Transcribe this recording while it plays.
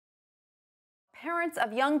Parents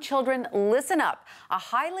of young children, listen up. A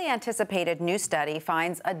highly anticipated new study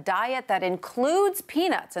finds a diet that includes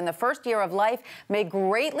peanuts in the first year of life may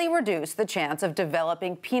greatly reduce the chance of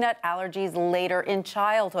developing peanut allergies later in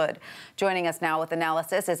childhood. Joining us now with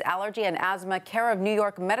analysis is Allergy and Asthma Care of New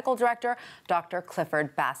York Medical Director, Dr.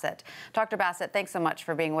 Clifford Bassett. Dr. Bassett, thanks so much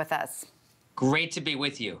for being with us. Great to be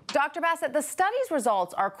with you. Dr. Bassett, the study's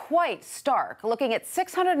results are quite stark, looking at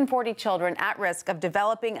 640 children at risk of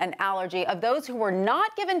developing an allergy. Of those who were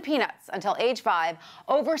not given peanuts until age 5,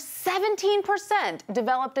 over 17%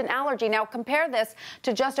 developed an allergy. Now, compare this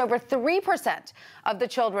to just over 3% of the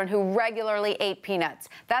children who regularly ate peanuts.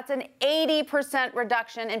 That's an 80%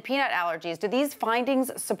 reduction in peanut allergies. Do these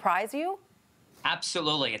findings surprise you?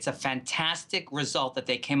 Absolutely. It's a fantastic result that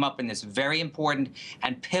they came up in this very important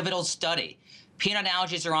and pivotal study. Peanut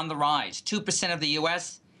allergies are on the rise. 2% of the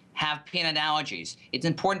U.S. have peanut allergies. It's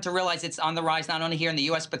important to realize it's on the rise not only here in the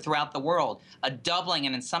U.S. but throughout the world. A doubling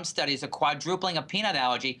and in some studies a quadrupling of peanut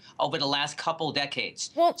allergy over the last couple decades.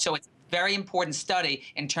 So it's a very important study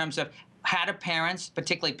in terms of how do parents,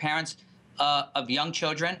 particularly parents of young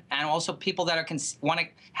children and also people that want to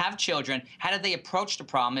have children, how do they approach the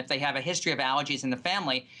problem if they have a history of allergies in the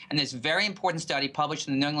family? And this very important study published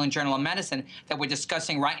in the New England Journal of Medicine that we're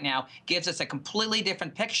discussing right now gives us a completely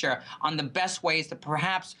different picture on the best ways to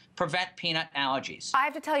perhaps prevent peanut allergies. I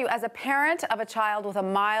have to tell you, as a parent of a child with a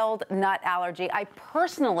mild nut allergy, I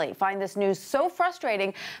personally find this news so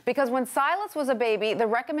frustrating because when Silas was a baby, the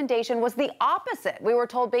recommendation was the opposite. We were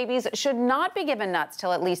told babies should not be given nuts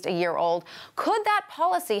till at least a year old. Could that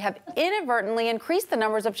policy have inadvertently increased the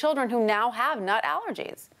numbers of children who now have nut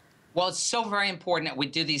allergies? Well, it's so very important that we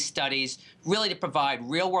do these studies really to provide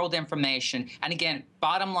real-world information. And again,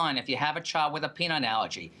 bottom line, if you have a child with a peanut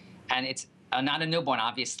allergy, and it's not a newborn,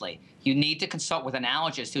 obviously, you need to consult with an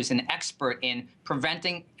allergist who's an expert in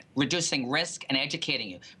preventing, reducing risk, and educating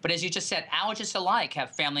you. But as you just said, allergists alike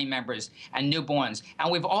have family members and newborns. And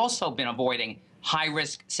we've also been avoiding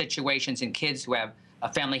high-risk situations in kids who have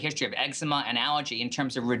a family history of eczema and allergy in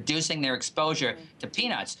terms of reducing their exposure to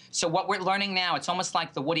peanuts. So what we're learning now, it's almost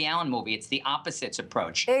like the Woody Allen movie. It's the opposites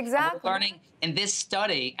approach. Exactly. We're learning in this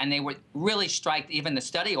study, and they were really struck, even the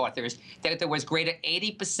study authors, that there was greater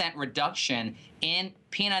 80% reduction in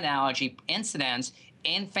peanut allergy incidence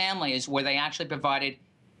in families where they actually provided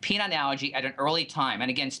peanut allergy at an early time. And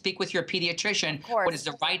again, speak with your pediatrician what is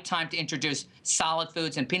the right time to introduce solid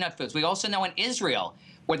foods and peanut foods. We also know in Israel,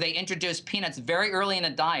 where they introduced peanuts very early in the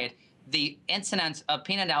diet, the incidence of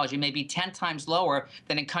peanut allergy may be 10 times lower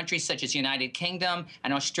than in countries such as the United Kingdom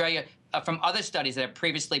and Australia from other studies that have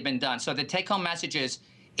previously been done. So the take-home message is,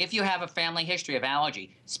 if you have a family history of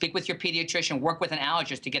allergy, speak with your pediatrician, work with an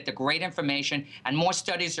allergist to get the great information, and more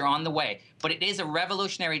studies are on the way. But it is a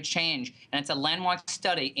revolutionary change, and it's a landmark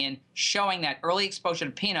study in showing that early exposure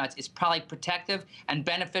to peanuts is probably protective and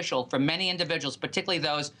beneficial for many individuals, particularly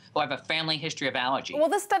those who have a family history of allergy. Well,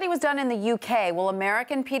 this study was done in the UK. Will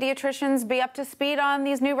American pediatricians be up to speed on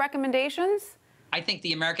these new recommendations? I think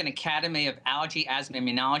the American Academy of Allergy, Asthma, and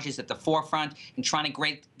Immunology is at the forefront in trying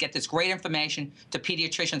to get this great information to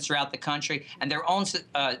pediatricians throughout the country. And their own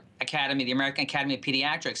academy, the American Academy of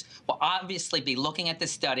Pediatrics, will obviously be looking at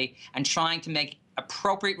this study and trying to make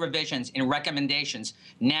appropriate revisions in recommendations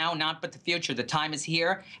now, not but the future. The time is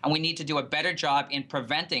here, and we need to do a better job in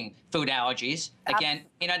preventing food allergies. Again,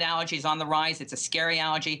 peanut allergy is on the rise. It's a scary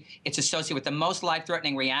allergy. It's associated with the most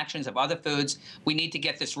life-threatening reactions of other foods. We need to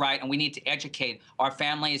get this right, and we need to educate our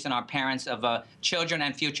families and our parents of children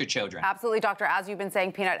and future children. Absolutely, Doctor. As you've been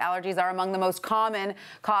saying, peanut allergies are among the most common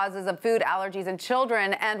causes of food allergies in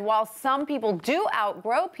children. And while some people do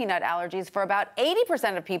outgrow peanut allergies, for about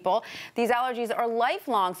 80% of people, these allergies are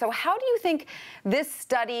lifelong. So how do you think this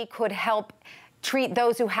study could help treat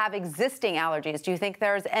those who have existing allergies? Do you think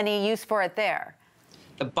there's any use for it there?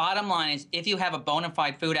 The bottom line is, if you have a bona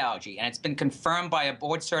fide food allergy, and it's been confirmed by a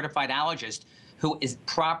board-certified allergist who is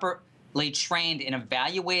properly trained in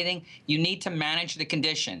evaluating, you need to manage the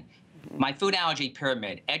condition. My food allergy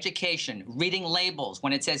pyramid, education, reading labels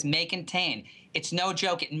when it says may contain. It's no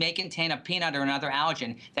joke, it may contain a peanut or another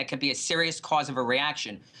allergen that could be a serious cause of a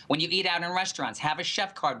reaction. When you eat out in restaurants, have a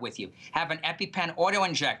chef card with you. Have an EpiPen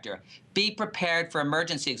auto-injector. Be prepared for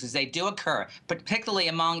emergencies, because they do occur, particularly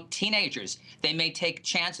among teenagers. They may take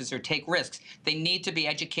chances or take risks. They need to be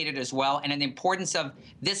educated as well, and the importance of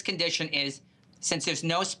this condition is, since there's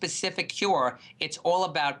no specific cure, it's all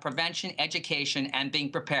about prevention, education, and being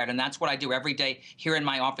prepared. And that's what I do every day here in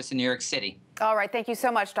my office in New York City. All right. Thank you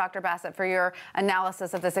so much, Dr. Bassett, for your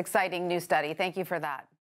analysis of this exciting new study. Thank you for that.